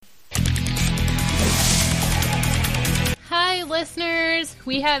listeners,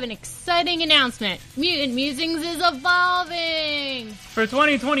 we have an exciting announcement. Mutant Musings is evolving! For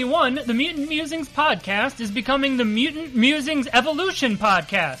 2021, the Mutant Musings podcast is becoming the Mutant Musings Evolution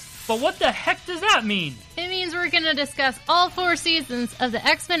podcast. But what the heck does that mean? It means we're going to discuss all 4 seasons of the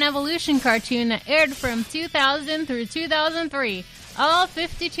X-Men Evolution cartoon that aired from 2000 through 2003. All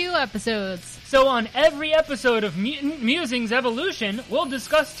 52 episodes. So on every episode of Mutant Musings Evolution, we'll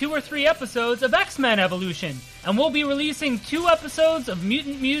discuss 2 or 3 episodes of X-Men Evolution. And we'll be releasing 2 episodes of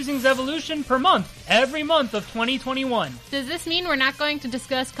Mutant Musings Evolution per month, every month of 2021. Does this mean we're not going to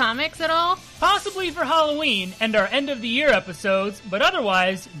discuss comics at all? Possibly for Halloween and our end-of-the-year episodes, but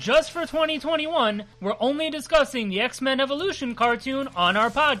otherwise, just for 2021, we're only discussing the X-Men Evolution cartoon on our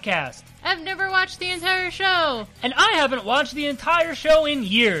podcast. I've never watched the entire show. And I haven't watched the entire show in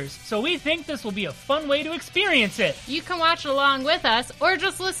years, so we think this will be a fun way to experience it. You can watch along with us, or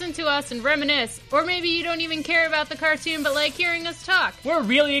just listen to us and reminisce, or maybe you don't even care about the cartoon but like hearing us talk. We're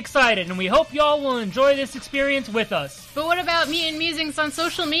really excited, and we hope y'all will enjoy this experience with us. But what about Mutant Musings on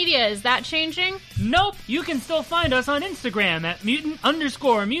social media? Is that changing? Nope, you can still find us on Instagram at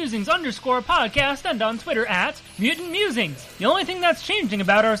mutant_musings_podcast and on Twitter at Mutant Musings. The only thing that's changing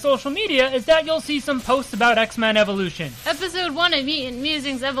about our social media is that you'll see some posts about X-Men Evolution. Episode 1 of Mutant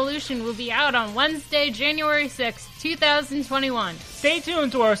Musings Evolution will be out on Wednesday, January 6th, 2021. Stay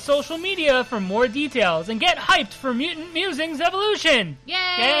tuned to our social media for more details and get hyped for Mutant Musings Evolution! Yay!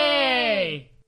 Yay!